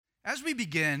As we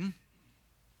begin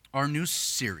our new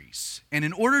series, and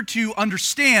in order to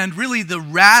understand really the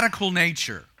radical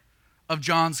nature of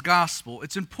John's gospel,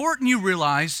 it's important you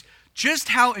realize just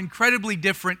how incredibly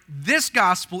different this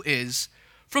gospel is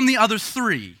from the other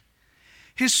three.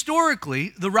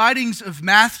 Historically, the writings of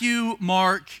Matthew,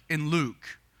 Mark, and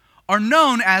Luke are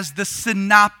known as the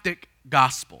synoptic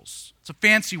gospels. It's a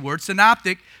fancy word.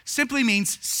 Synoptic simply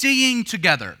means seeing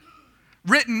together.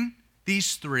 Written,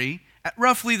 these three, at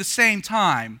roughly the same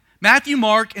time, Matthew,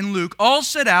 Mark, and Luke all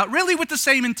set out really with the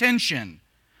same intention,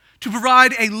 to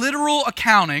provide a literal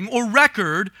accounting or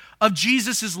record of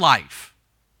Jesus' life.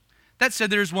 That said,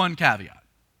 there's one caveat.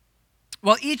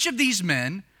 While each of these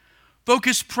men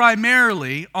focus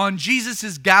primarily on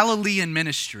Jesus' Galilean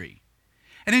ministry,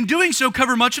 and in doing so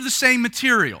cover much of the same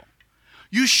material,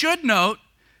 you should note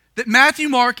that Matthew,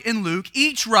 Mark, and Luke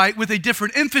each write with a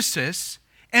different emphasis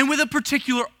and with a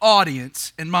particular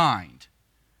audience in mind.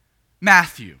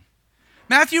 Matthew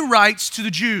writes to the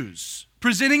Jews,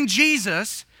 presenting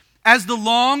Jesus as the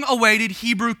long-awaited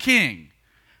Hebrew king,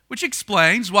 which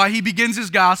explains why he begins his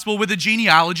gospel with a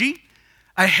genealogy,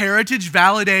 a heritage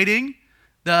validating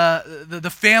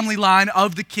the family line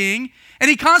of the king, and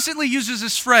he constantly uses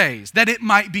this phrase, that it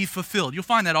might be fulfilled. You'll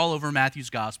find that all over Matthew's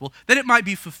gospel, that it might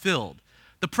be fulfilled.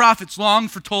 The prophets long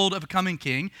foretold of a coming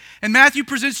king, and Matthew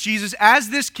presents Jesus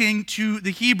as this king to the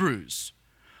Hebrews.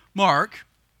 Mark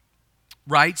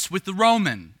writes with the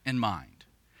Roman in mind,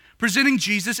 presenting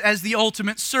Jesus as the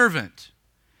ultimate servant,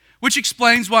 which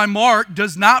explains why Mark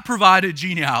does not provide a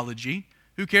genealogy.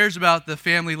 Who cares about the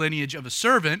family lineage of a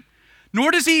servant?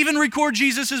 Nor does he even record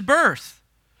Jesus' birth.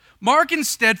 Mark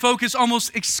instead focuses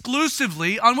almost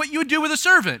exclusively on what you would do with a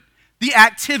servant, the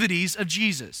activities of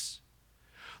Jesus.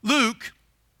 Luke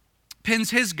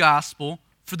pins his gospel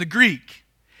for the Greek,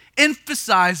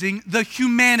 emphasizing the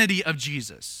humanity of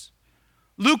Jesus.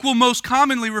 Luke will most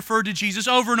commonly refer to Jesus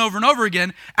over and over and over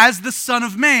again as the Son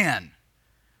of Man,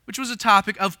 which was a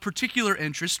topic of particular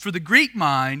interest for the Greek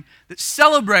mind that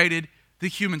celebrated the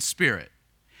human spirit.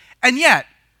 And yet,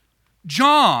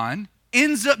 John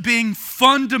ends up being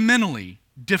fundamentally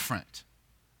different.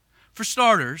 For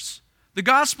starters, the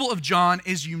Gospel of John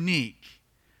is unique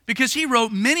because he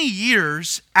wrote many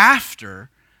years after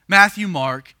Matthew,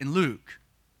 Mark, and Luke.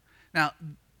 Now,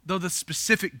 though the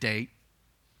specific date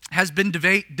has been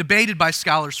debated by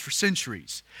scholars for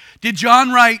centuries. Did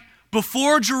John write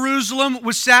before Jerusalem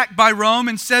was sacked by Rome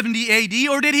in 70 AD,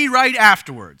 or did he write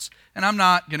afterwards? And I'm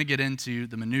not going to get into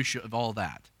the minutiae of all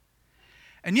that.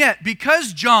 And yet,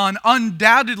 because John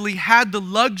undoubtedly had the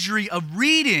luxury of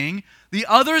reading the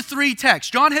other three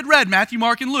texts, John had read Matthew,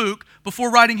 Mark, and Luke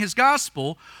before writing his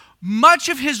gospel, much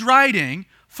of his writing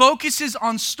focuses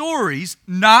on stories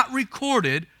not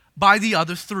recorded by the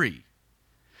other three.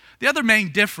 The other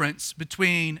main difference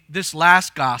between this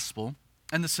last gospel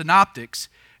and the synoptics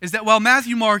is that while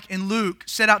Matthew, Mark, and Luke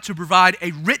set out to provide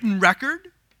a written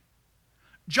record,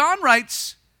 John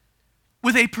writes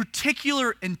with a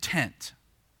particular intent.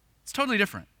 It's totally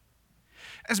different.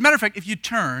 As a matter of fact, if you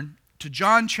turn to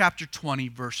John chapter 20,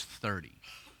 verse 30,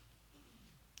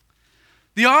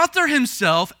 the author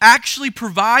himself actually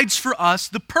provides for us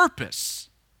the purpose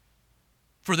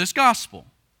for this gospel.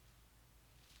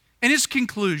 In his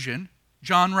conclusion,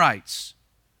 John writes,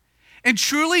 "And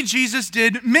truly Jesus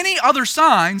did many other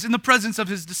signs in the presence of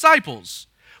his disciples,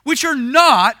 which are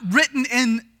not written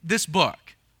in this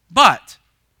book, but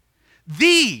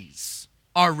these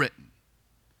are written,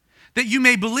 that you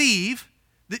may believe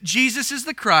that Jesus is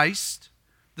the Christ,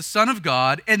 the Son of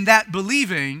God, and that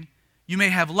believing you may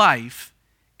have life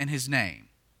in his name."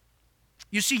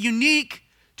 You see, unique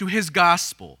to his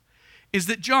gospel is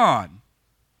that John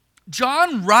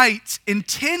writes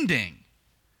intending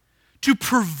to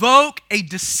provoke a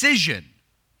decision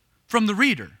from the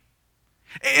reader.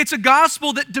 It's a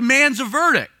gospel that demands a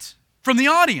verdict from the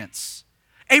audience,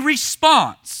 a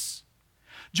response.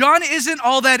 John isn't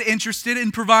all that interested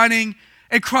in providing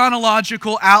a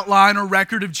chronological outline or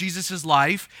record of Jesus'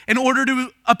 life in order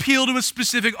to appeal to a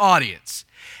specific audience.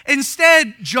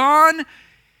 Instead, John,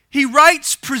 he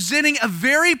writes presenting a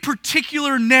very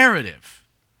particular narrative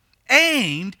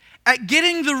aimed at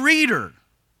getting the reader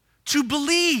to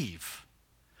believe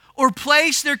or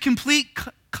place their complete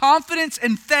confidence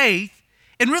and faith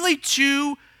in really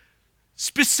two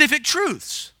specific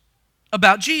truths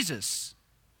about Jesus.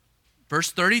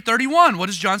 Verse 30, 31, what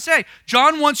does John say?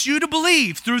 John wants you to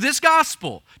believe through this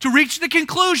gospel, to reach the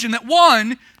conclusion that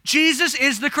one, Jesus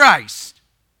is the Christ,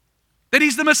 that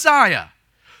he's the Messiah,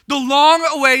 the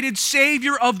long-awaited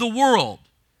Savior of the world.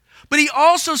 But he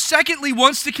also, secondly,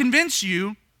 wants to convince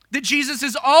you that Jesus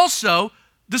is also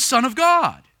the Son of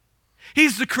God.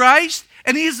 He's the Christ,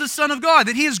 and he is the Son of God,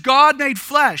 that he is God made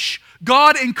flesh,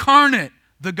 God incarnate,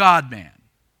 the God-man.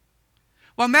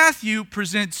 While Matthew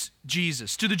presents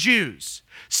Jesus to the Jews,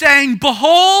 saying,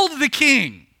 behold the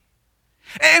king.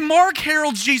 And Mark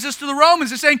heralds Jesus to the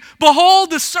Romans as saying, behold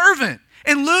the servant.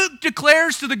 And Luke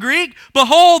declares to the Greek,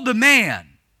 behold the man.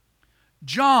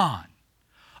 John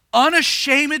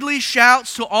unashamedly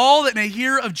shouts to all that may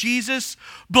hear of Jesus,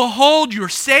 behold your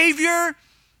Savior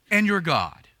and your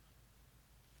God.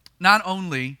 Not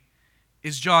only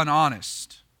is John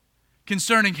honest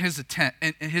concerning his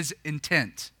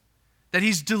intent, that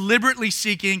he's deliberately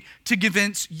seeking to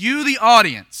convince you, the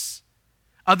audience,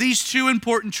 of these two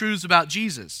important truths about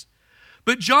Jesus,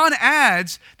 but John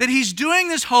adds that he's doing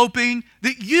this hoping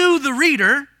that you, the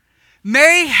reader,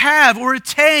 may have or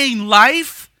attain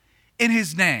life in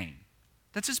his name.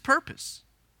 That's his purpose.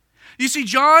 You see,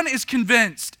 John is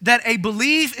convinced that a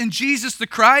belief in Jesus the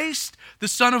Christ, the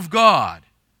Son of God,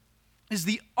 is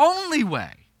the only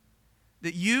way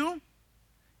that you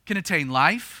can attain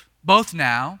life, both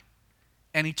now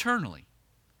and eternally.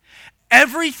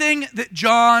 Everything that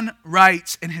John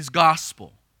writes in his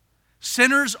gospel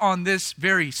centers on this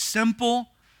very simple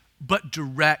but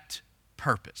direct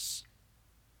purpose.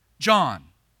 John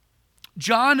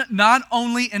not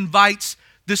only invites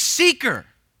the seeker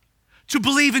to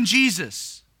believe in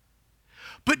Jesus,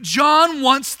 but John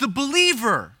wants the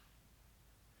believer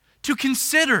to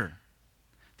consider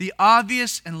the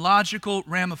obvious and logical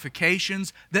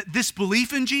ramifications that this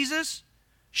belief in Jesus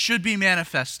should be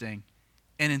manifesting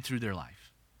in and through their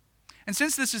life. And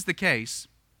since this is the case,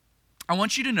 I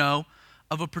want you to know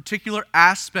of a particular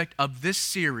aspect of this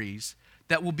series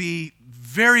that will be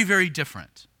very, very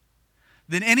different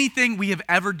than anything we have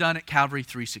ever done at Calvary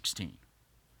 316.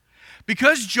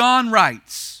 Because John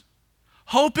writes,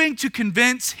 hoping to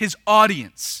convince his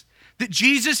audience that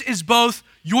Jesus is both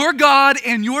your God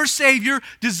and your Savior,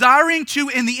 desiring to,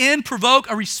 in the end, provoke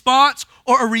a response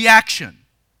or a reaction,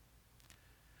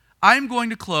 I'm going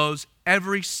to close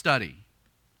every study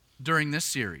during this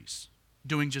series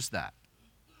doing just that.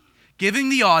 Giving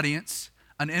the audience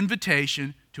an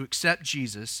invitation to accept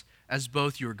Jesus as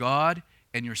both your God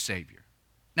and your Savior.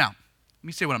 Now, let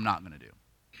me say what I'm not going to do.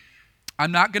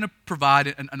 I'm not going to provide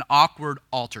an awkward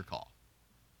altar call.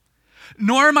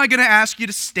 Nor am I going to ask you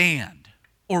to stand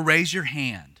or raise your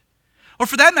hand, or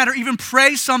for that matter, even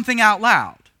pray something out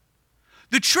loud.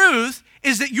 The truth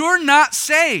is that you're not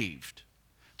saved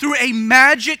through a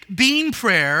magic bean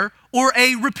prayer or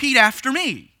a repeat after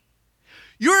me.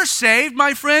 You're saved,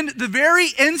 my friend, the very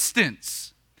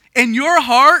instance in your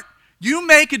heart you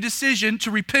make a decision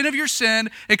to repent of your sin,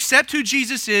 accept who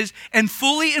Jesus is, and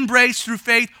fully embrace through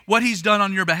faith what he's done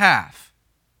on your behalf.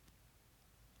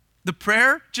 The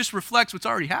prayer just reflects what's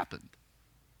already happened.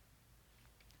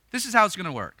 This is how it's going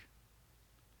to work.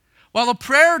 While a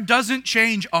prayer doesn't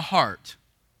change a heart,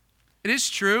 it is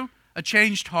true, a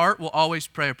changed heart will always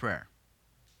pray a prayer.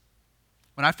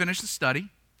 When I finish the study,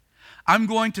 I'm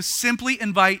going to simply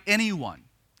invite anyone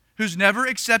who's never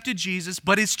accepted Jesus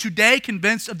but is today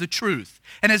convinced of the truth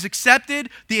and has accepted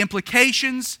the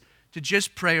implications to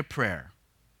just pray a prayer.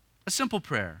 A simple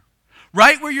prayer.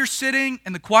 Right where you're sitting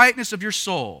in the quietness of your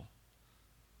soul.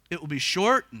 It will be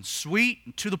short and sweet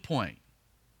and to the point.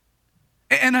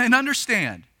 And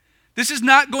understand, this is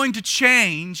not going to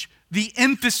change the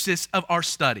emphasis of our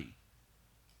study.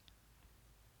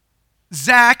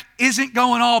 Zach isn't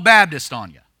going all Baptist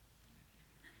on you.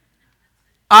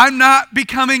 I'm not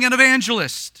becoming an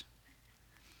evangelist.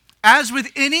 As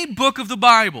with any book of the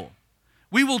Bible,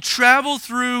 we will travel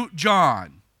through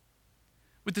John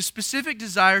with the specific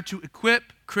desire to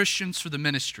equip Christians for the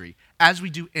ministry, as we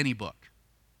do any book.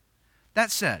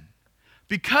 That said,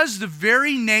 because the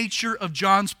very nature of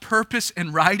John's purpose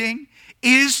in writing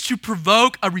is to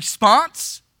provoke a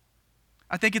response,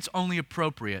 I think it's only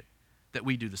appropriate that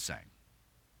we do the same.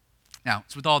 Now,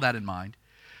 it's with all that in mind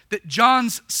that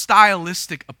John's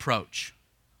stylistic approach,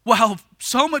 while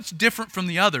so much different from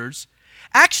the others,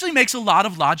 actually makes a lot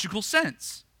of logical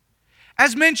sense.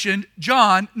 As mentioned,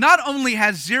 John not only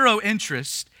has zero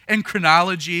interest in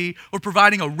chronology or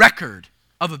providing a record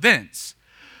of events,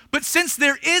 but since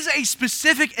there is a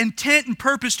specific intent and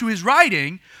purpose to his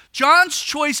writing, John's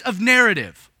choice of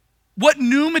narrative, what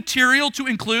new material to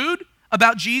include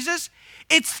about Jesus,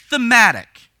 it's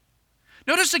thematic.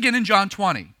 Notice again in John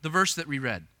 20, the verse that we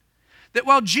read, that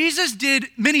while Jesus did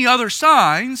many other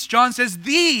signs, John says,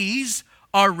 these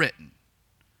are written,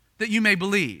 that you may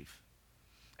believe.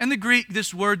 In the Greek,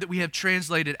 this word that we have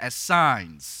translated as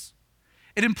signs,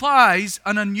 it implies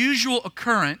an unusual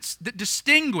occurrence that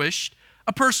distinguished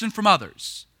a person from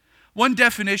others. One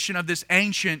definition of this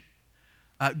ancient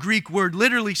Greek word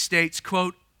literally states,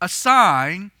 quote, a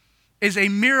sign is a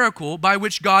miracle by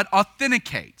which God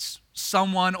authenticates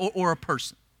someone or a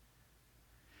person.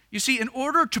 You see, in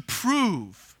order to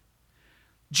prove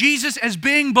Jesus as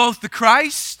being both the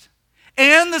Christ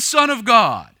and the Son of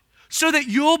God, so that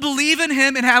you'll believe in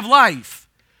him and have life,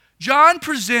 John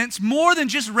presents more than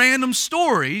just random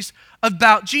stories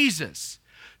about Jesus.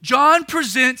 John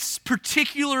presents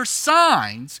particular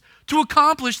signs to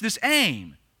accomplish this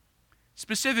aim.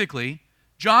 Specifically,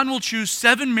 John will choose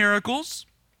 7 miracles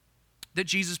that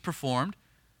Jesus performed,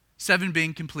 7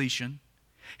 being completion.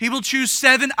 He will choose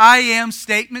 7 I am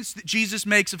statements that Jesus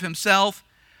makes of himself,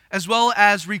 as well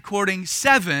as recording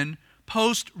 7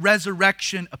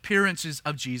 post-resurrection appearances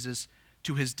of Jesus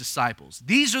to his disciples.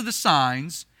 These are the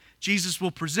signs Jesus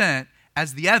will present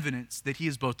as the evidence that he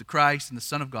is both the Christ and the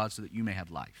Son of God, so that you may have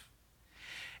life.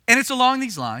 And it's along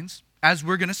these lines, as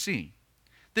we're going to see,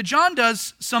 that John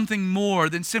does something more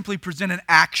than simply present an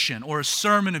action or a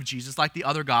sermon of Jesus like the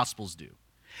other Gospels do.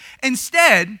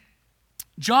 Instead,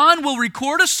 John will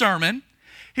record a sermon,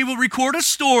 he will record a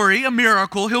story, a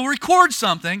miracle, he'll record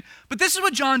something, but this is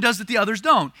what John does that the others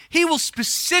don't. He will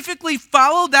specifically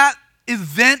follow that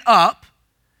event up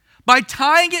by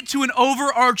tying it to an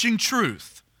overarching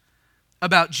truth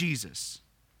about Jesus.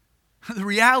 The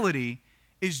reality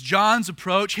is John's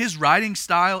approach, his writing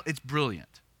style, it's brilliant.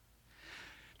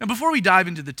 Now, before we dive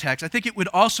into the text, I think it would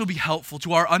also be helpful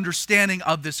to our understanding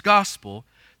of this gospel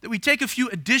that we take a few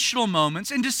additional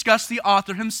moments and discuss the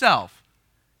author himself.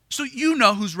 So you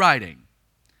know who's writing.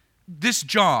 This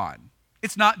John.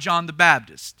 It's not John the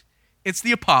Baptist. It's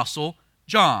the Apostle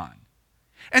John.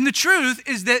 And the truth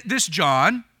is that this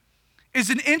John is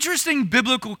an interesting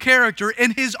biblical character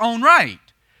in his own right,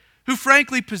 who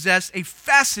frankly possessed a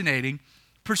fascinating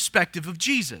perspective of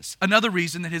Jesus. Another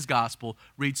reason that his gospel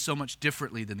reads so much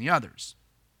differently than the others.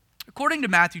 According to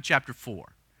Matthew chapter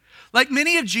 4, like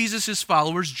many of Jesus'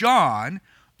 followers, John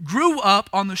grew up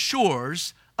on the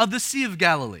shores of the Sea of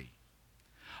Galilee.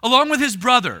 Along with his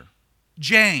brother,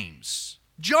 James,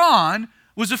 John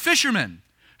was a fisherman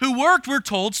who worked, we're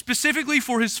told, specifically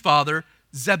for his father,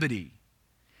 Zebedee.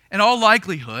 In all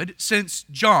likelihood, since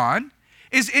John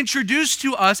is introduced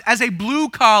to us as a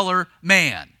blue-collar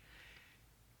man,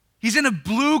 he's in a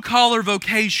blue-collar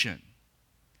vocation.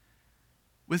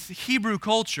 With Hebrew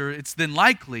culture, it's then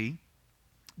likely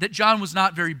that John was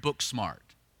not very book smart.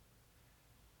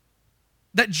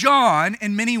 That John,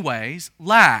 in many ways,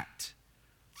 lacked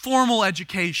formal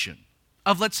education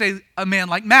of, let's say, a man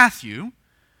like Matthew,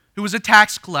 who was a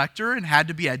tax collector and had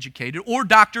to be educated, or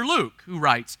Dr. Luke, who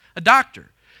writes, a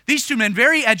doctor. These two men,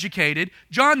 very educated,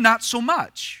 John not so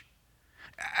much.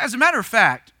 As a matter of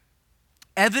fact,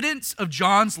 evidence of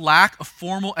John's lack of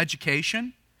formal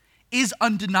education is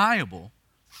undeniable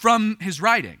from his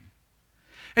writing.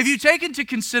 If you take into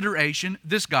consideration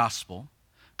this gospel,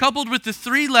 coupled with the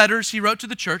 3 letters he wrote to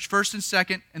the church, 1st and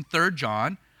 2nd and 3rd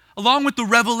John, along with the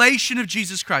revelation of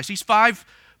Jesus Christ, these 5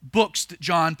 books that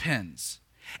John pens,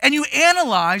 and you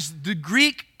analyze the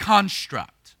Greek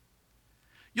construct,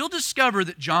 you'll discover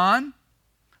that John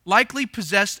likely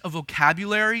possessed a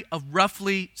vocabulary of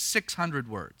roughly 600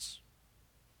 words.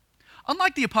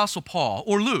 Unlike the Apostle Paul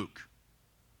or Luke,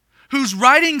 whose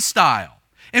writing style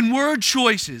and word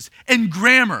choices and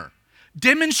grammar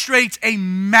demonstrates a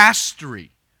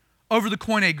mastery over the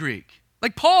Koine Greek.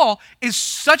 Like Paul is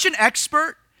such an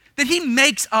expert that he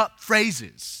makes up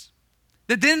phrases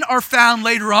that then are found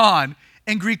later on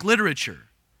in Greek literature.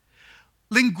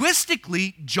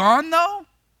 Linguistically, John, though,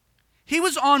 he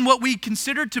was on what we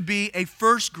consider to be a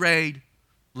first grade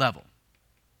level.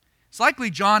 It's likely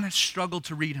John has struggled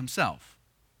to read himself.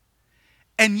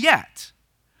 And yet,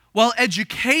 while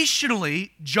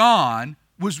educationally John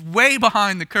was way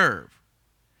behind the curve,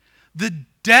 the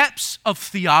depths of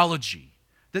theology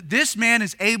that this man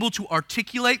is able to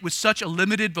articulate with such a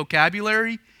limited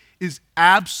vocabulary is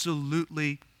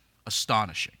absolutely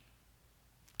astonishing.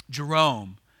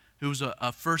 Jerome, who was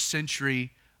a first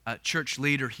century church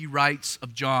leader, he writes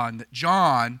of John that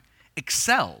John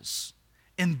excels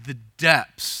in the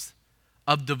depths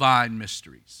of divine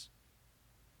mysteries.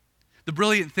 The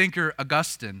brilliant thinker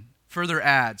Augustine further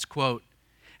adds, quote,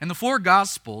 in the 4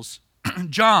 Gospels,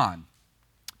 John,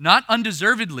 not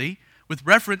undeservedly with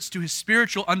reference to his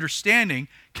spiritual understanding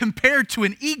compared to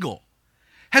an eagle,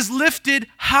 has lifted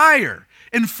higher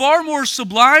and far more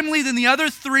sublimely than the other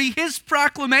 3 his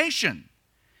proclamation.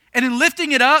 And in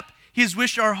lifting it up, he has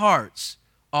wished our hearts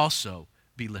also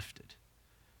be lifted.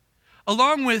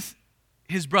 Along with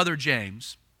his brother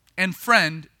James and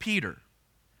friend Peter,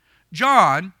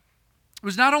 John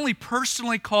was not only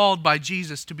personally called by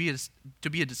Jesus to be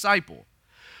a disciple,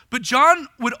 But John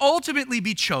would ultimately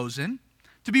be chosen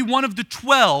to be one of the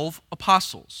 12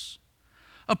 apostles.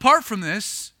 Apart from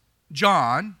this,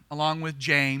 John, along with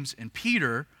James and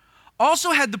Peter,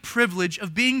 also had the privilege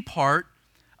of being part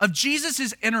of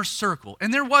Jesus' inner circle.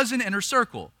 And there was an inner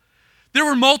circle. There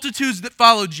were multitudes that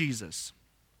followed Jesus.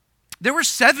 There were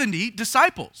 70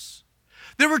 disciples.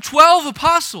 There were 12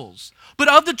 apostles. But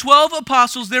of the 12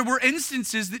 apostles, there were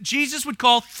instances that Jesus would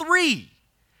call 3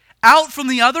 out from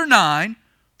the other 9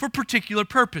 for particular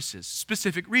purposes,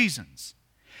 specific reasons.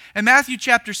 In Matthew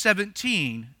chapter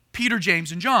 17, Peter,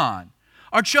 James, and John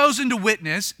are chosen to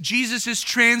witness Jesus'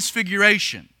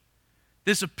 transfiguration,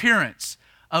 this appearance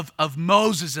of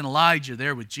Moses and Elijah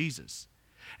there with Jesus.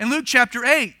 In Luke chapter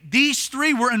 8, these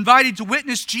 3 were invited to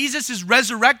witness Jesus'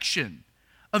 resurrection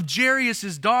of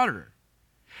Jairus' daughter.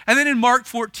 And then in Mark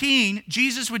 14,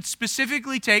 Jesus would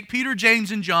specifically take Peter, James,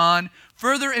 and John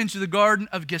further into the Garden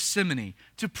of Gethsemane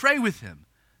to pray with him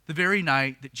the very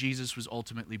night that Jesus was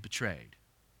ultimately betrayed.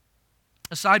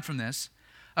 Aside from this,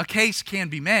 a case can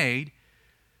be made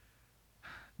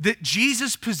that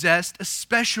Jesus possessed a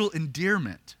special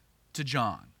endearment to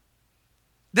John.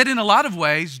 That in a lot of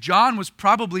ways, John was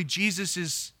probably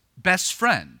Jesus' best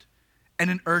friend in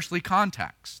an earthly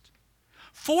context.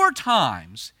 4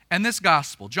 times in this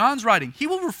gospel, John's writing, he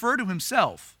will refer to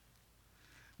himself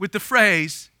with the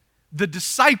phrase, the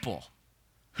disciple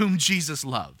whom Jesus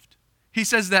loved. He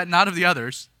says that not of the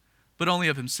others, but only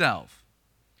of himself.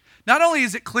 Not only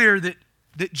is it clear that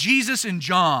Jesus and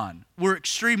John were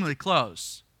extremely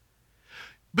close,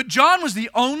 but John was the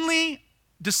only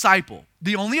disciple,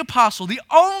 the only apostle, the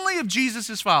only of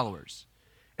Jesus' followers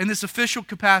in this official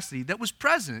capacity that was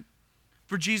present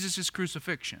for Jesus'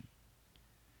 crucifixion.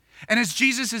 And as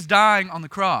Jesus is dying on the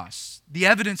cross, the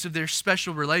evidence of their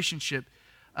special relationship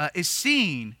is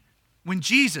seen when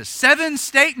Jesus, 7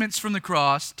 statements from the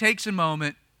cross, takes a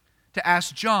moment to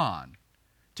ask John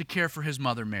to care for his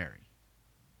mother Mary.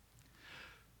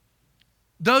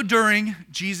 Though during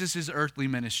Jesus' earthly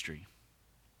ministry,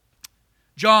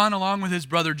 John, along with his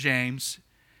brother James,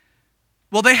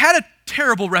 well, they had a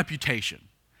terrible reputation.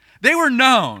 They were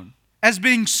known as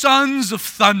being sons of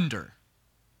thunder.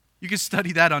 You can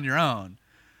study that on your own.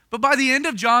 But by the end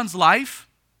of John's life,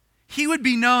 he would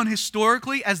be known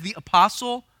historically as the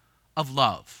apostle of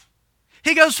love.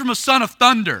 He goes from a son of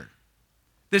thunder,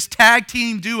 this tag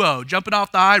team duo jumping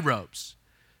off the high ropes,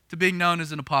 to being known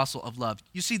as an apostle of love.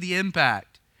 You see, the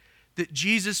impact that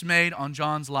Jesus made on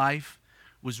John's life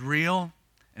was real,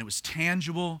 and it was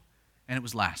tangible, and it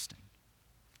was lasting.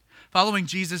 Following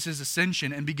Jesus'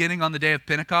 ascension and beginning on the day of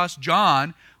Pentecost,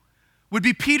 John would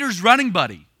be Peter's running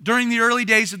buddy during the early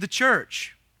days of the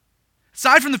church.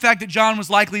 Aside from the fact that John was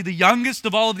likely the youngest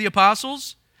of all of the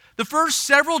apostles, the first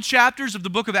several chapters of the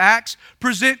book of Acts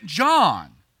present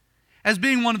John as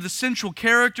being one of the central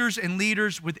characters and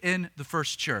leaders within the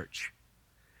first church.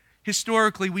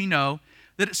 Historically, we know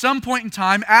that at some point in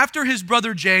time, after his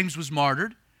brother James was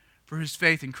martyred for his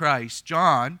faith in Christ,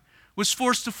 John was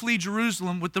forced to flee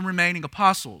Jerusalem with the remaining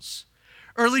apostles.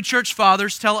 Early church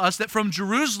fathers tell us that from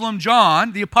Jerusalem,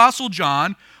 John, the apostle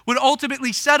John, would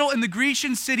ultimately settle in the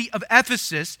Grecian city of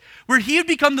Ephesus, where he would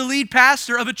become the lead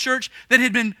pastor of a church that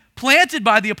had been planted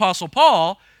by the apostle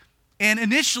Paul and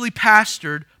initially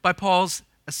pastored by Paul's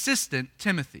assistant,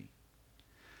 Timothy.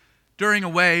 During a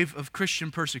wave of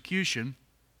Christian persecution,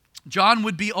 John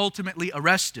would be ultimately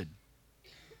arrested.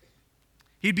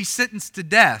 He'd be sentenced to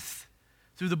death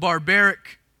through the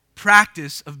barbaric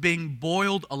practice of being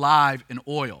boiled alive in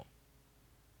oil.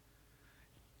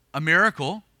 A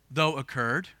miracle, though,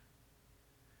 occurred.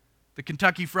 The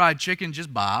Kentucky Fried Chicken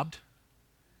just bobbed.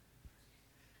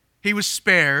 He was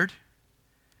spared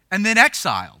and then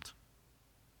exiled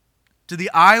to the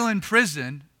island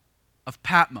prison of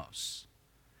Patmos.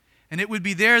 And it would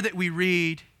be there that we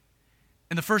read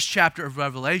in the first chapter of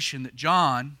Revelation that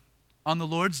John, on the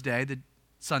Lord's Day, the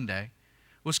Sunday,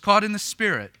 was caught in the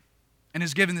Spirit and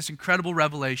is given this incredible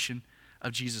revelation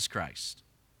of Jesus Christ.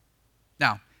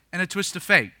 Now, in a twist of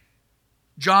fate,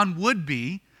 John would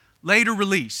be later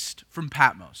released from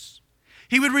Patmos.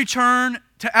 He would return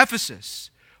to Ephesus,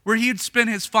 where he would spend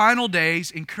his final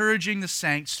days encouraging the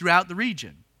saints throughout the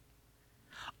region.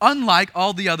 Unlike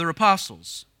all the other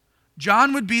apostles,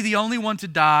 John would be the only one to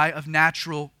die of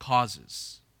natural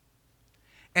causes.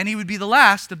 And he would be the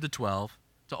last of the 12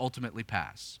 to ultimately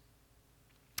pass.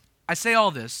 I say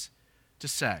all this to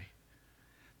say,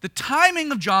 the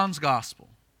timing of John's gospel,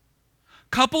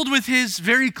 coupled with his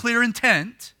very clear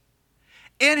intent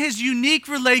and his unique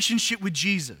relationship with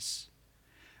Jesus,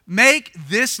 make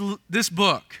this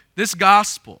book, this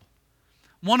gospel,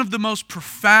 one of the most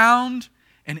profound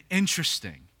and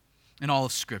interesting in all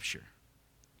of Scripture.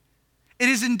 It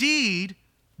is indeed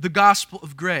the gospel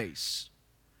of grace.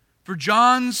 For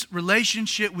John's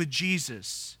relationship with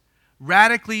Jesus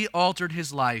radically altered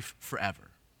his life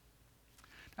forever.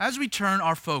 As we turn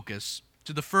our focus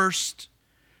to the first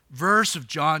verse of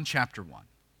John chapter 1,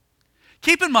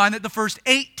 keep in mind that the first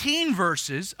 18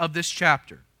 verses of this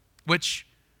chapter, which,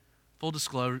 full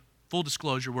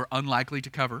disclosure, we're unlikely to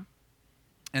cover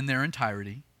in their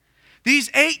entirety, these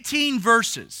 18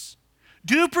 verses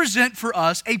do present for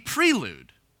us a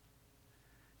prelude,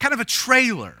 kind of a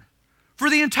trailer, for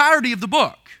the entirety of the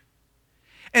book.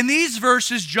 In these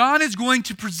verses, John is going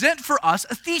to present for us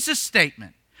a thesis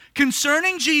statement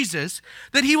concerning Jesus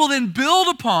that he will then build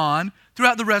upon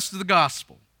throughout the rest of the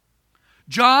gospel.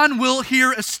 John will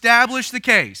here establish the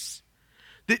case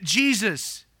that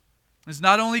Jesus is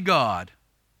not only God,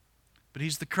 but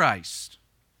he's the Christ,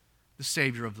 the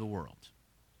Savior of the world.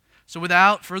 So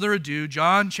without further ado,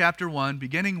 John chapter 1,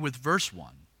 beginning with verse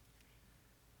 1.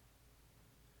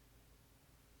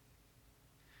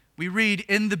 We read,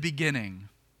 "In the beginning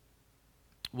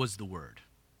was the Word.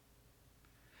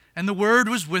 And the Word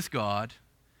was with God,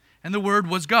 and the Word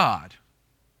was God.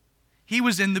 He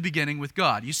was in the beginning with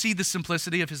God." You see the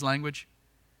simplicity of his language?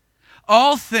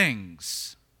 All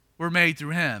things were made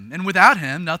through him, and without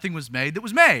him nothing was made that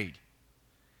was made.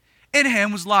 In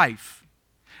him was life,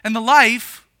 and the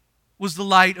life was the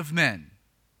light of men.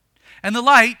 And the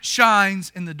light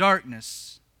shines in the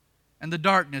darkness, and the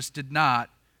darkness did not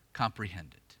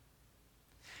comprehend it.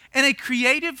 In a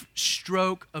creative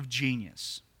stroke of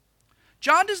genius,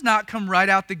 John does not come right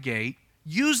out the gate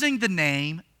using the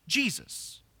name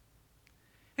Jesus.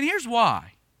 And here's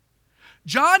why.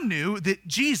 John knew that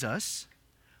Jesus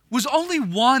was only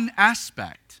one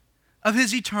aspect of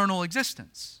his eternal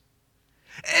existence.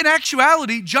 In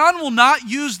actuality, John will not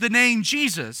use the name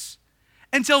Jesus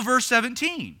until verse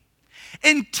 17,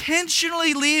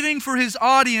 intentionally leaving for his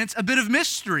audience a bit of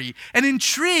mystery and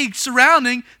intrigue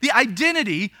surrounding the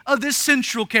identity of this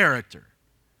central character.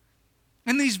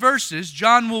 In these verses,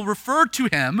 John will refer to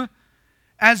him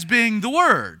as being the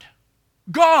Word,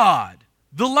 God,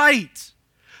 the light,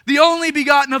 the only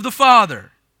begotten of the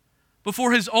Father,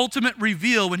 before his ultimate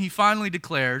reveal when he finally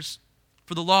declares,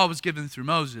 "For the law was given through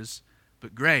Moses,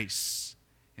 but grace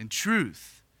and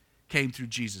truth came through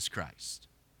Jesus Christ."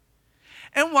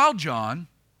 And while John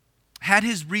had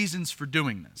his reasons for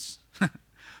doing this,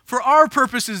 for our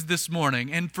purposes this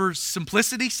morning and for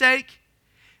simplicity's sake,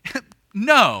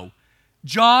 no,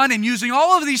 John, in using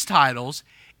all of these titles,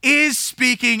 is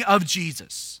speaking of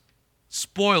Jesus.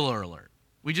 Spoiler alert.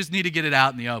 We just need to get it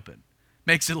out in the open.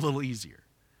 Makes it a little easier.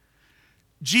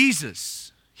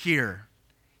 Jesus here,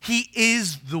 he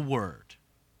is the Word.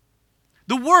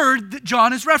 The Word that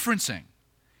John is referencing.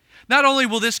 Not only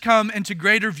will this come into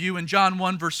greater view in John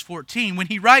 1 verse 14 when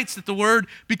he writes that the Word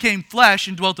became flesh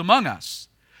and dwelt among us,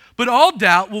 but all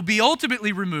doubt will be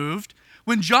ultimately removed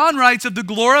when John writes of the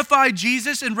glorified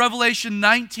Jesus in Revelation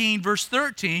 19 verse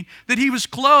 13 that he was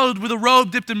clothed with a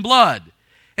robe dipped in blood,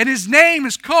 and his name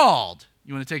is called,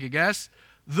 you want to take a guess?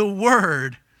 The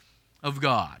Word of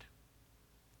God.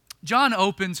 John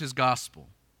opens his gospel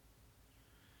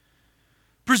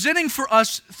presenting for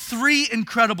us three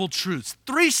incredible truths,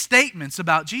 three statements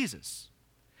about Jesus.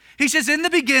 He says, in the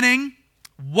beginning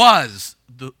was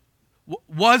the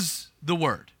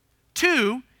Word.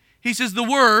 2, he says the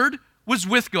Word was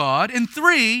with God. And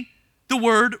 3, the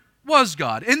Word was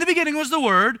God. In the beginning was the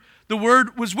Word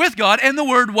was with God, and the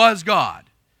Word was God.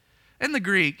 In the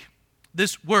Greek,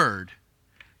 this word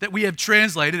that we have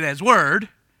translated as word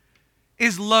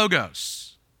is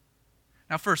logos.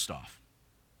 Now, first off,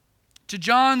 to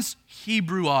John's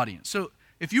Hebrew audience, so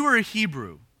if you were a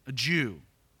Hebrew, a Jew,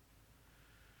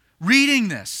 reading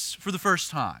this for the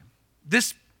first time,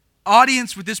 this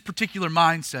audience with this particular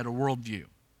mindset or worldview,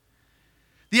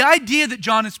 the idea that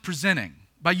John is presenting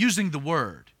by using the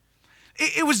word,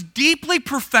 it was deeply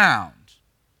profound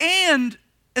and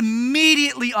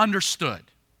immediately understood.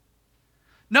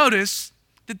 Notice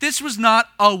that this was not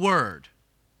a word,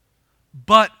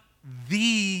 but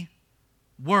the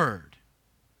Word.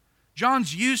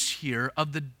 John's use here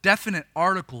of the definite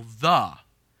article, the,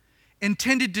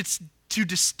 intended to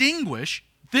distinguish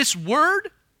this word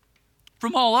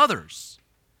from all others.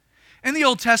 In the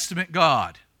Old Testament,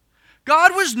 God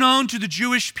was known to the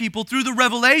Jewish people through the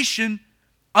revelation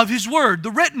of His Word,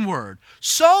 the written Word.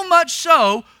 So much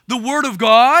so, the Word of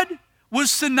God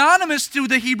was synonymous to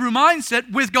the Hebrew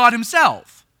mindset with God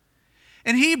Himself.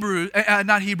 In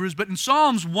in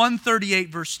Psalms 138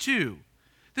 verse 2,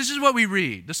 this is what we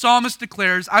read. The psalmist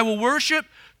declares, "I will worship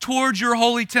towards your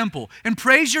holy temple and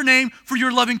praise your name for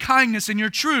your loving kindness and your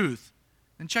truth."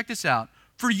 And check this out.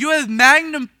 For you have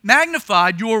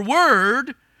magnified your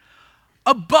word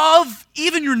above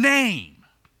even your name.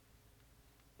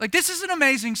 Like, this is an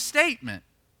amazing statement,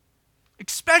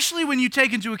 especially when you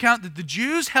take into account that the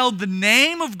Jews held the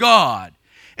name of God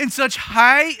in such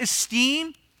high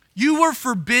esteem, you were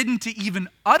forbidden to even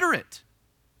utter it.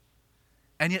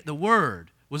 And yet the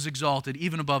word was exalted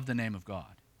even above the name of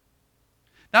God.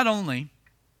 Not only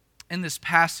in this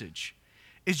passage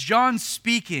is John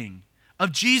speaking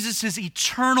of Jesus'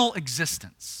 eternal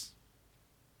existence.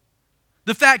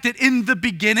 The fact that in the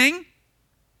beginning,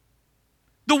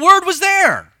 the Word was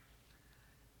there.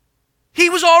 He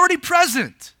was already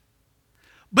present.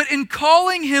 But in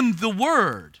calling him the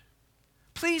Word,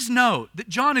 please note that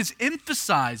John is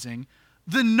emphasizing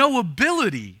the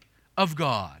knowability of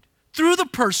God through the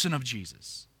person of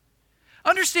Jesus.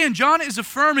 Understand, John is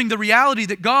affirming the reality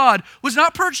that God was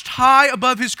not perched high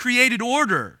above his created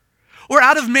order or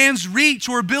out of man's reach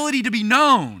or ability to be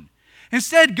known.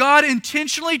 Instead, God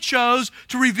intentionally chose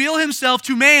to reveal himself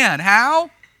to man. How?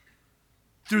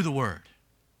 Through the Word.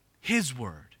 His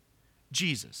Word,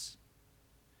 Jesus.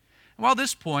 And while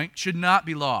this point should not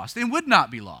be lost, and would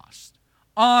not be lost,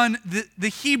 on the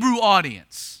Hebrew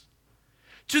audience,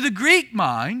 to the Greek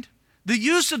mind, the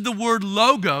use of the word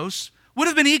logos would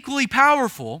have been equally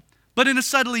powerful, but in a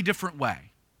subtly different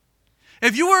way.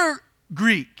 If you were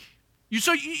Greek, you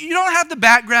don't have the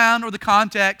background or the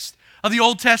context of the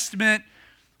Old Testament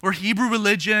or Hebrew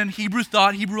religion, Hebrew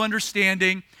thought, Hebrew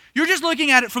understanding. You're just looking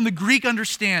at it from the Greek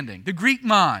understanding, the Greek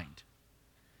mind.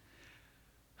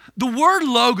 The word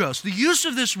logos, the use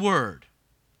of this word,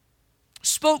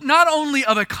 spoke not only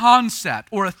of a concept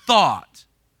or a thought,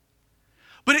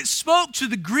 but it spoke to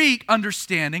the Greek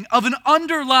understanding of an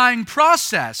underlying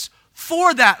process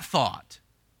for that thought.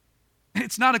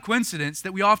 It's not a coincidence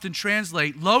that we often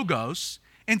translate logos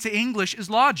into English as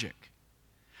logic.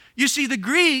 You see, the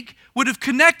Greek would have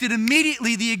connected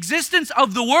immediately the existence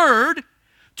of the word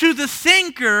to the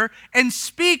thinker and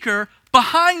speaker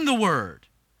behind the word.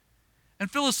 In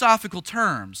philosophical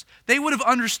terms, they would have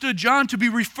understood John to be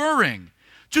referring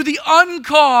to the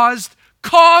uncaused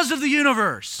cause of the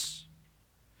universe,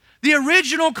 the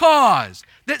original cause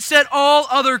that set all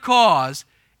other cause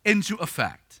into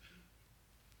effect.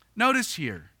 Notice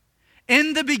here,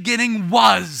 in the beginning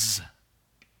was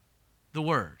the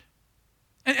Word.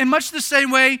 In much the same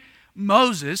way,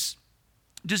 Moses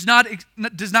does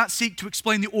not seek to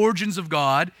explain the origins of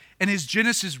God and his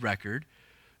Genesis record.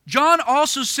 John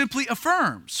also simply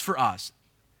affirms for us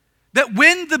that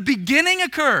when the beginning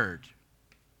occurred,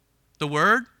 the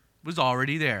Word was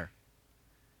already there.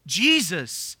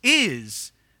 Jesus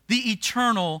is the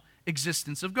eternal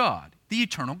existence of God, the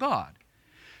eternal God.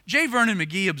 J. Vernon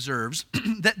McGee observes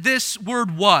that this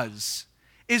word was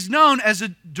is known as a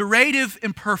durative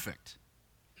imperfect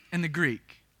in the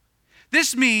Greek.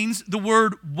 This means the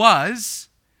word was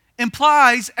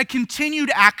implies a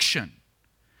continued action.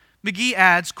 McGee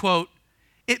adds, quote,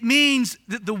 it means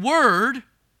that the Word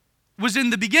was in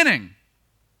the beginning.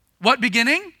 What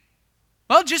beginning?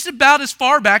 Well, just about as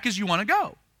far back as you want to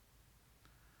go.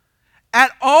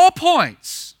 At all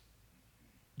points,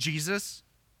 Jesus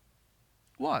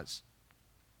was.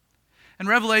 In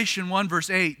Revelation 1 verse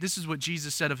 8, this is what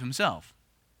Jesus said of himself.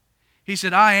 He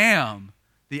said, I am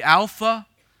the Alpha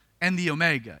and the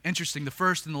Omega. Interesting, the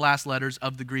first and the last letters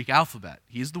of the Greek alphabet.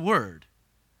 He is the Word.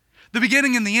 The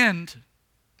beginning and the end.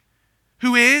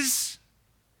 Who is,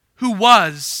 who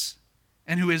was,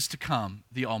 and who is to come,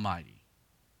 the Almighty.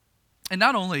 And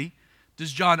not only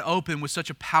does John open with such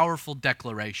a powerful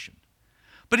declaration,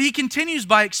 but he continues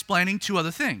by explaining two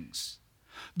other things.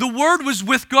 The Word was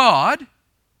with God,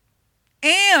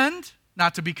 and,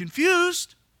 not to be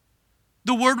confused,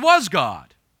 the Word was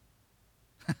God.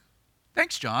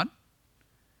 Thanks, John.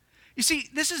 You see,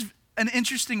 this is an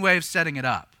interesting way of setting it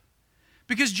up,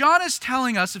 because John is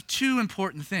telling us of two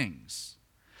important things.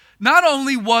 Not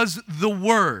only was the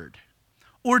Word,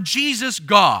 or Jesus,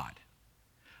 God,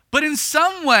 but in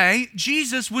some way,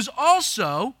 Jesus was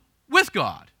also with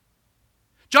God.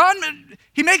 John,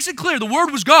 he makes it clear the Word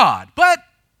was God, but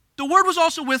the Word was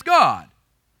also with God.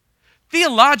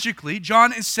 Theologically,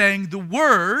 John is saying the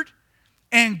Word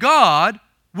and God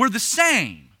were the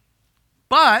same,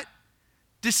 but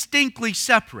distinctly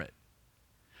separate.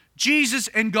 Jesus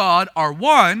and God are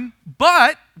one,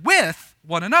 but with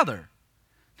one another.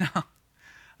 Now,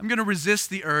 I'm going to resist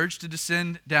the urge to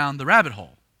descend down the rabbit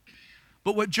hole.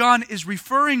 But what John is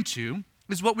referring to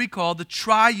is what we call the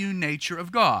triune nature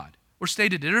of God, or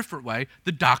stated in a different way,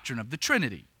 the doctrine of the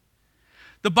Trinity.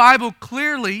 The Bible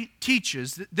clearly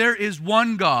teaches that there is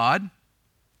one God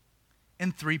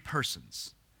in three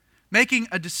persons. making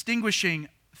a distinguishing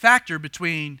factor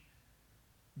between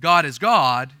God as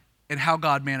God and how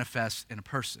God manifests in a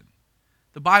person.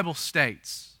 The Bible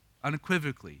states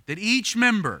unequivocally that each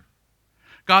member,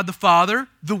 God the Father,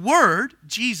 the Word,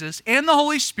 Jesus, and the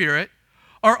Holy Spirit,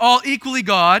 are all equally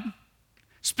God,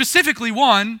 specifically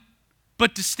one,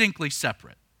 but distinctly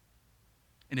separate.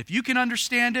 And if you can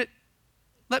understand it,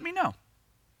 let me know.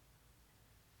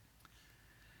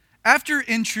 After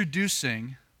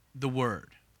introducing the Word,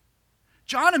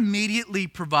 John immediately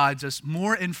provides us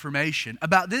more information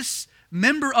about this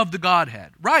member of the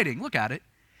Godhead, writing, look at it,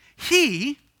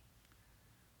 he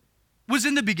was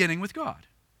in the beginning with God.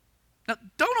 Now,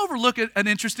 don't overlook an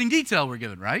interesting detail we're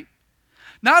given, right?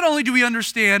 Not only do we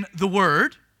understand the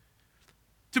Word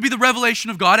to be the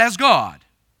revelation of God as God,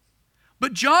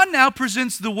 but John now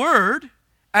presents the Word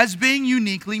as being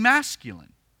uniquely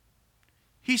masculine.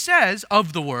 He says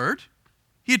of the Word,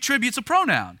 he attributes a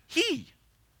pronoun. He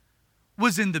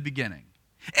was in the beginning.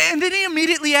 And then he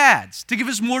immediately adds, to give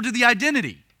us more to the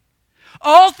identity,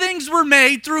 all things were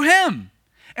made through him,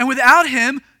 and without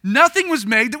him, nothing was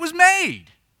made that was made.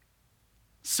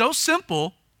 So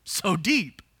simple, so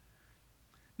deep.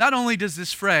 Not only does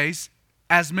this phrase,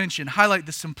 as mentioned, highlight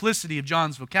the simplicity of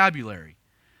John's vocabulary,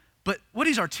 but what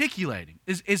he's articulating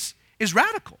is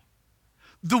radical.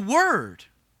 The Word,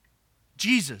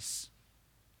 Jesus,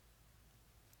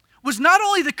 was not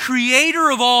only the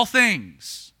creator of all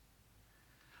things,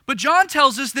 but John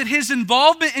tells us that his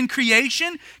involvement in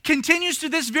creation continues to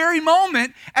this very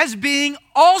moment as being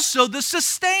also the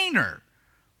sustainer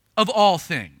of all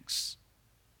things.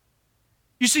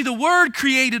 You see, the Word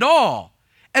created all,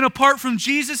 and apart from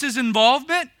Jesus'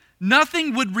 involvement,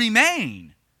 nothing would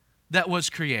remain that was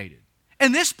created.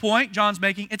 And this point John's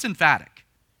making, it's emphatic.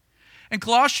 In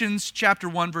Colossians chapter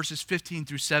 1, verses 15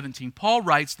 through 17, Paul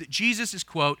writes that Jesus is,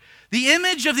 quote, the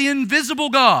image of the invisible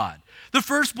God, the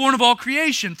firstborn of all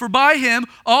creation. For by him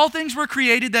all things were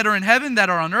created that are in heaven, that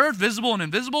are on earth, visible and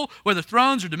invisible, whether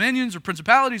thrones or dominions or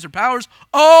principalities or powers.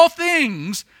 All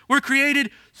things were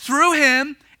created through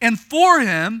him and for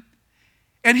him,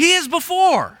 and he is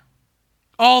before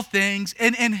all things,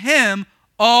 and in him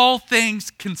all things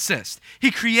consist.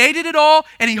 He created it all,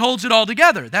 and he holds it all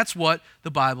together. That's what the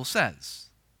Bible says.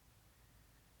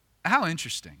 How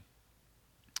interesting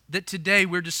that today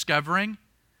we're discovering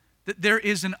that there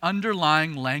is an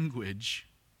underlying language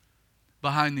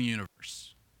behind the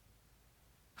universe.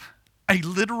 A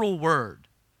literal word.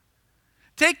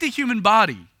 Take the human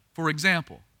body, for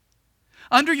example.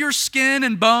 Under your skin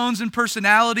and bones and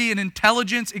personality and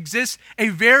intelligence exists a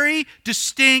very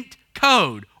distinct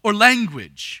code or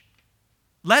language,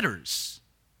 letters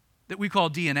that we call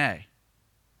DNA.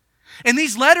 And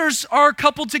these letters are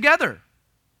coupled together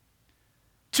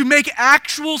to make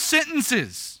actual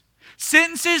sentences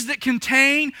that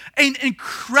contain an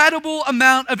incredible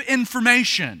amount of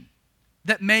information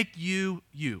that make you,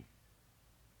 you.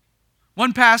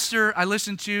 One pastor I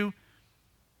listened to,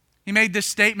 he made this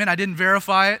statement, I didn't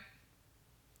verify it,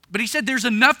 but he said there's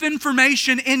enough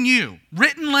information in you,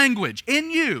 written language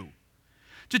in you,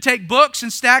 to take books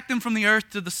and stack them from the earth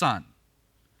to the sun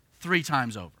 3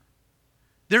 times over.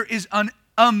 There is an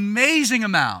amazing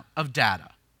amount of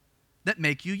data that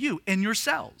make you, you in your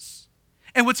cells.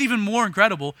 And what's even more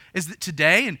incredible is that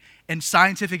today, in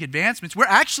scientific advancements, we're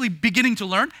actually beginning to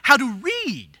learn how to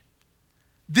read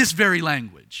this very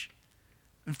language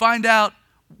and find out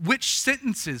which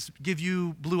sentences give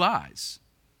you blue eyes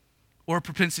or a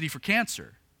propensity for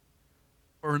cancer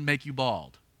or make you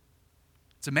bald.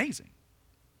 It's amazing.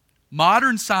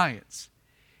 Modern science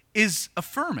is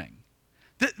affirming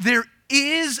that there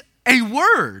is a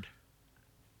word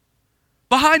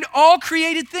behind all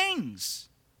created things.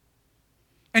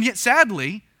 And yet,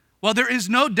 sadly, while there is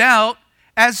no doubt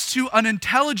as to an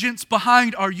intelligence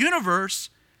behind our universe,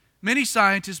 many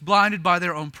scientists, blinded by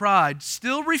their own pride,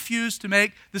 still refuse to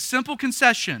make the simple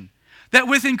concession that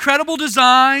with incredible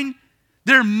design,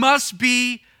 there must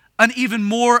be an even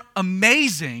more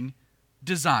amazing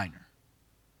designer,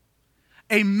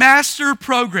 a master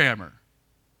programmer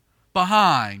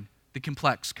behind the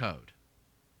complex code.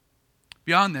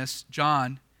 Beyond this,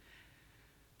 John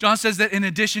says that in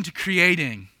addition to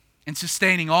creating and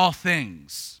sustaining all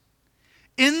things,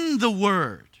 in the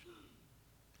Word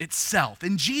itself,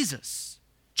 in Jesus,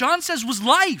 John says was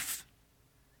life.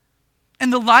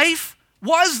 And the life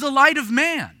was the light of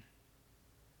man.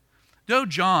 Though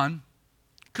John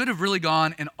could have really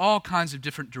gone in all kinds of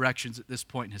different directions at this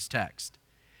point in his text,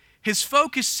 his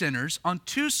focus centers on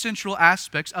 2 central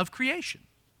aspects of creation: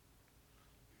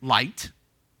 light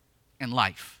and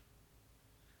life.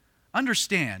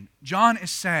 Understand, John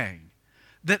is saying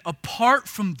that apart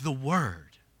from the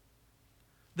Word,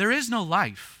 there is no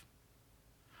life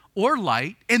or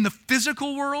light in the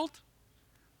physical world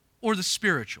or the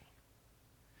spiritual.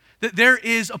 That there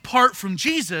is, apart from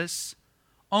Jesus,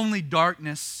 only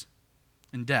darkness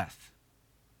and death.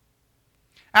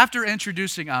 After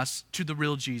introducing us to the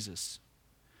real Jesus,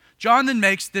 John then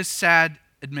makes this sad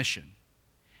admission.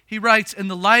 He writes, "And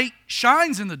the light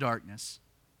shines in the darkness,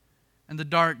 and the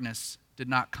darkness did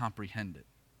not comprehend it."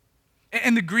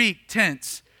 In the Greek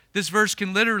tense, this verse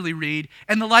can literally read,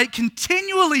 "And the light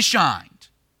continually shined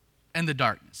in the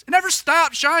darkness." It never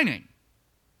stopped shining.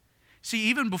 See,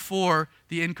 even before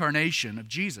the incarnation of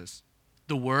Jesus,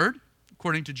 the Word,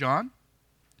 according to John,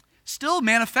 still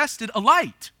manifested a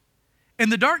light in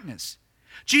the darkness.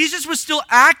 Jesus was still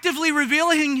actively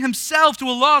revealing himself to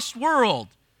a lost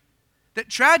world that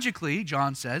tragically,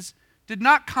 John says, did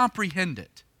not comprehend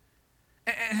it.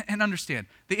 And understand,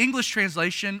 the English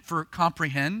translation for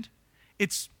comprehend,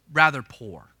 it's rather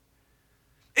poor.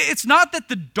 It's not that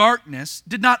the darkness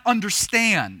did not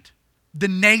understand the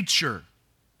nature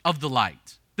of the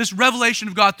light, this revelation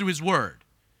of God through his word.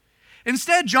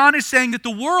 Instead, John is saying that the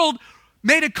world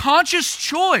made a conscious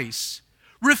choice,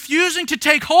 refusing to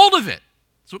take hold of it.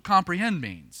 That's what comprehend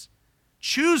means.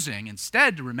 Choosing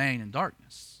instead to remain in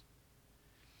darkness.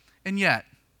 And yet,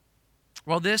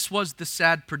 while this was the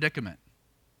sad predicament,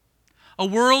 a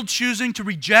world choosing to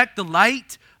reject the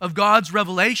light of God's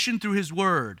revelation through his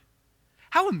word,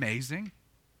 how amazing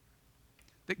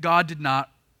that God did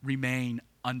not remain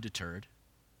undeterred.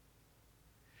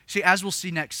 See, as we'll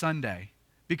see next Sunday,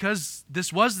 because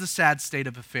this was the sad state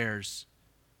of affairs,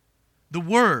 the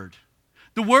Word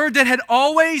that had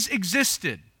always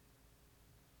existed,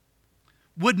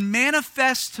 would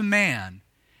manifest to man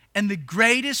in the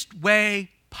greatest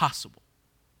way possible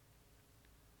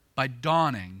by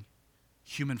donning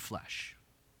human flesh.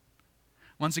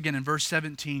 Once again, in verse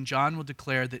 17, John will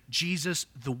declare that Jesus,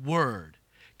 the Word,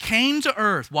 came to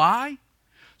earth. Why?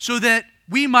 So that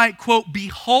we might, quote,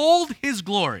 behold his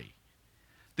glory,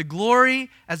 the glory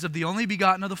as of the only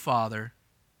begotten of the Father.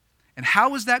 And how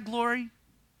was that glory?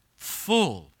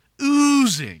 Full,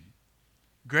 oozing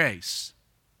grace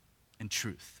and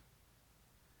truth.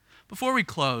 Before we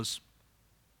close,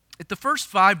 if the first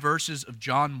 5 verses of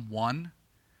John 1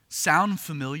 sound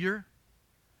familiar,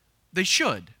 they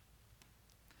should.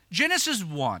 Genesis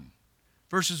 1,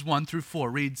 verses 1 through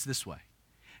 4 reads this way.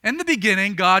 In the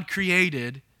beginning, God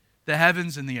created the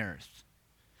heavens and the earth.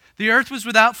 The earth was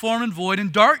without form and void,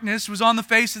 and darkness was on the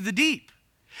face of the deep.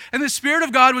 And the Spirit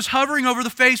of God was hovering over the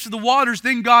face of the waters.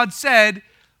 Then God said,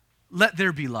 "Let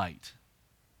there be light."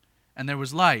 And there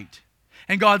was light.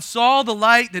 And God saw the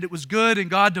light, that it was good, and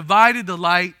God divided the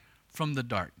light from the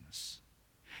darkness.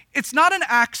 It's not an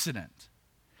accident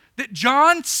that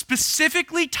John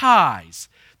specifically ties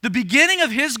the beginning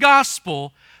of his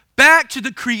gospel back to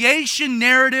the creation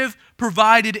narrative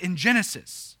provided in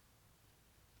Genesis.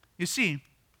 You see,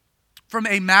 from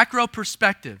a macro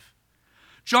perspective,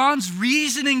 John's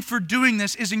reasoning for doing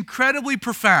this is incredibly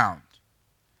profound.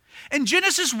 In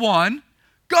Genesis 1,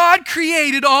 God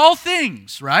created all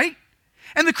things, right?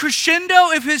 And the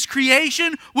crescendo of his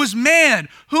creation was man,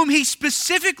 whom he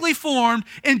specifically formed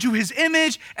into his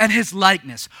image and his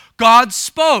likeness. God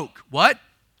spoke, what?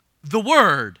 The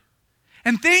Word.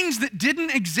 And things that didn't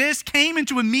exist came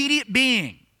into immediate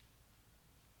being.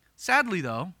 Sadly,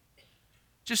 though,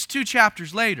 just 2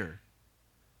 chapters later,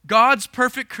 God's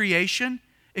perfect creation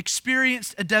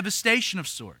experienced a devastation of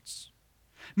sorts.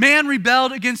 Man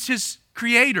rebelled against his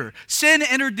Creator. Sin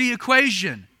entered the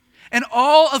equation. And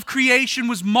all of creation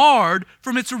was marred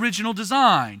from its original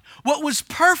design. What was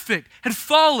perfect had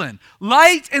fallen.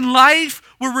 Light and life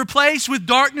were replaced with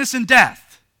darkness and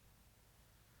death.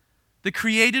 The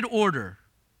created order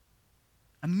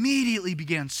immediately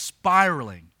began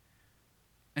spiraling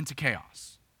into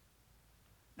chaos.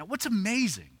 Now, what's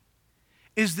amazing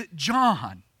is that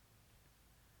John,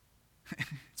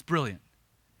 it's brilliant,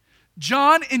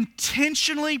 John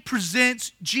intentionally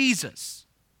presents Jesus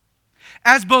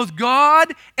as both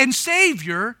God and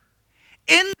Savior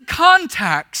in the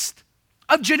context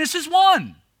of Genesis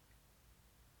 1.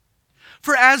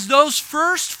 For as those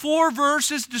first 4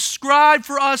 verses describe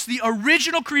for us the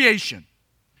original creation,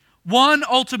 one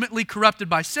ultimately corrupted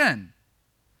by sin,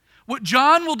 what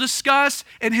John will discuss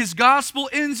in his gospel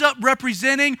ends up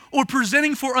representing or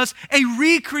presenting for us a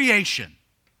recreation.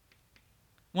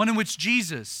 One in which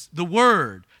Jesus, the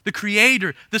Word, the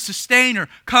Creator, the Sustainer,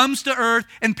 comes to earth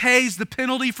and pays the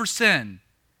penalty for sin.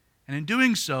 And in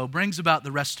doing so, brings about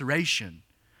the restoration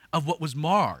of what was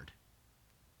marred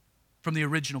from the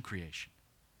original creation.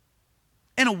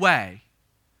 In a way,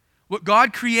 what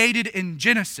God created in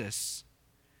Genesis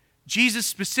Jesus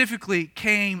specifically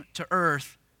came to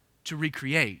earth to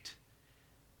recreate,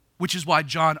 which is why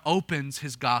John opens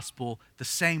his gospel the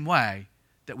same way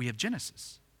that we have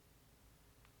Genesis.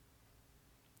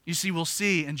 You see, we'll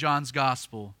see in John's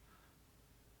gospel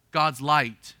God's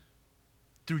light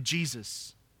through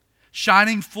Jesus,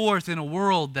 shining forth in a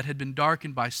world that had been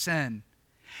darkened by sin.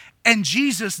 And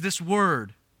Jesus, this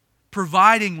word,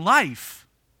 providing life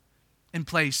in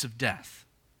place of death.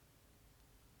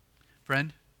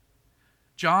 Friend,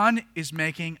 John is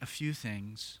making a few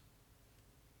things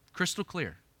crystal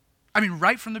clear.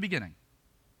 Right from the beginning.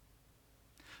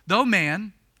 Though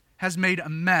man has made a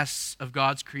mess of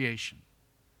God's creation,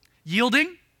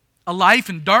 yielding a life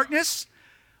in darkness,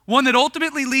 one that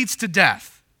ultimately leads to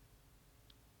death,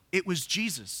 it was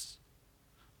Jesus,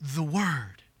 the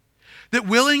Word, that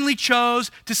willingly chose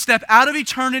to step out of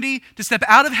eternity, to step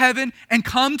out of heaven, and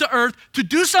come to earth to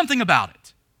do something about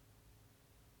it.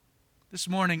 This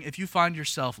morning, if you find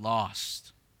yourself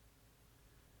lost,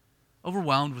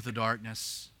 overwhelmed with the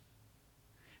darkness,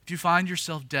 if you find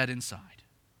yourself dead inside,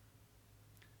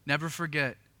 never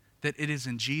forget that it is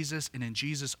in Jesus and in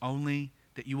Jesus only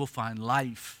that you will find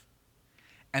life.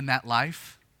 And that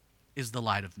life is the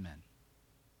light of men.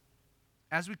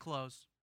 As we close,